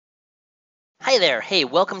Hi there. Hey,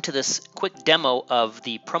 welcome to this quick demo of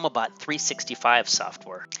the Promobot 365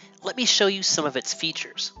 software. Let me show you some of its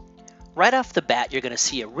features. Right off the bat, you're going to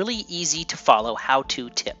see a really easy to follow how-to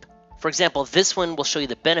tip. For example, this one will show you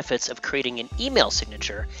the benefits of creating an email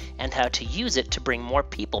signature and how to use it to bring more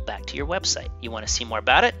people back to your website. You want to see more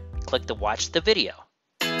about it? Click to watch the video.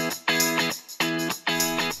 The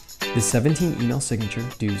 17 email signature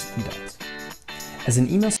do's and don'ts. As an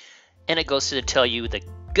email And it goes to tell you the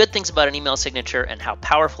good things about an email signature and how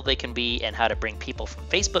powerful they can be and how to bring people from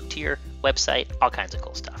Facebook to your website, all kinds of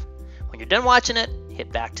cool stuff. When you're done watching it,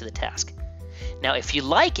 hit back to the task. Now, if you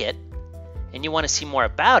like it and you want to see more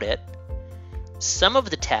about it, some of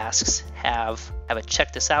the tasks have a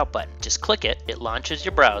check this out button. Just click it, it launches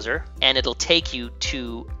your browser, and it'll take you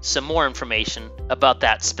to some more information about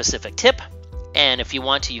that specific tip. And if you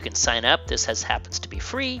want to, you can sign up. This happens to be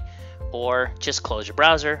free, or just close your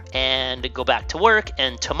browser and go back to work,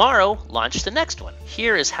 and tomorrow launch the next one.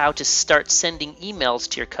 Here is how to start sending emails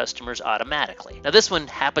to your customers automatically. Now this one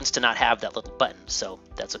happens to not have that little button, so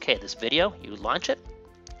that's okay. This video, you launch it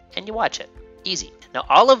and you watch it. Easy. Now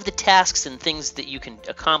all of the tasks and things that you can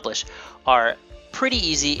accomplish are pretty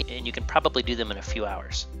easy, and you can probably do them in a few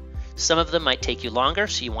hours. Some of them might take you longer,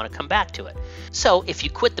 so you want to come back to it. So if you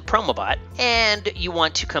quit the Promobot and you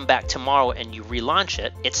want to come back tomorrow and you relaunch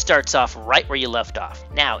it, it starts off right where you left off.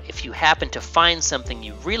 Now, if you happen to find something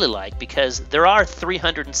you really like, because there are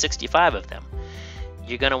 365 of them,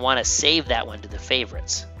 you're going to want to save that one to the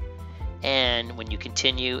favorites. And when you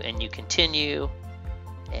continue and you continue,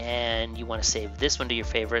 and you want to save this one to your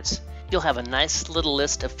favorites, you'll have a nice little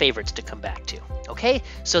list of favorites to come back to. Okay,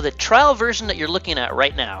 so the trial version that you're looking at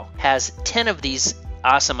right now has 10 of these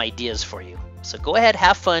awesome ideas for you. So go ahead,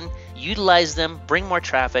 have fun, utilize them, bring more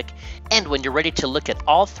traffic, and when you're ready to look at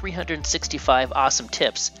all 365 awesome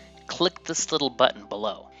tips, click this little button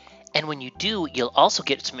below. And when you do, you'll also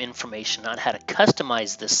get some information on how to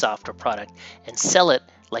customize this software product and sell it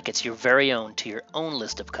like it's your very own to your own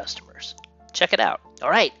list of customers. Check it out. All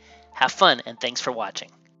right, have fun, and thanks for watching.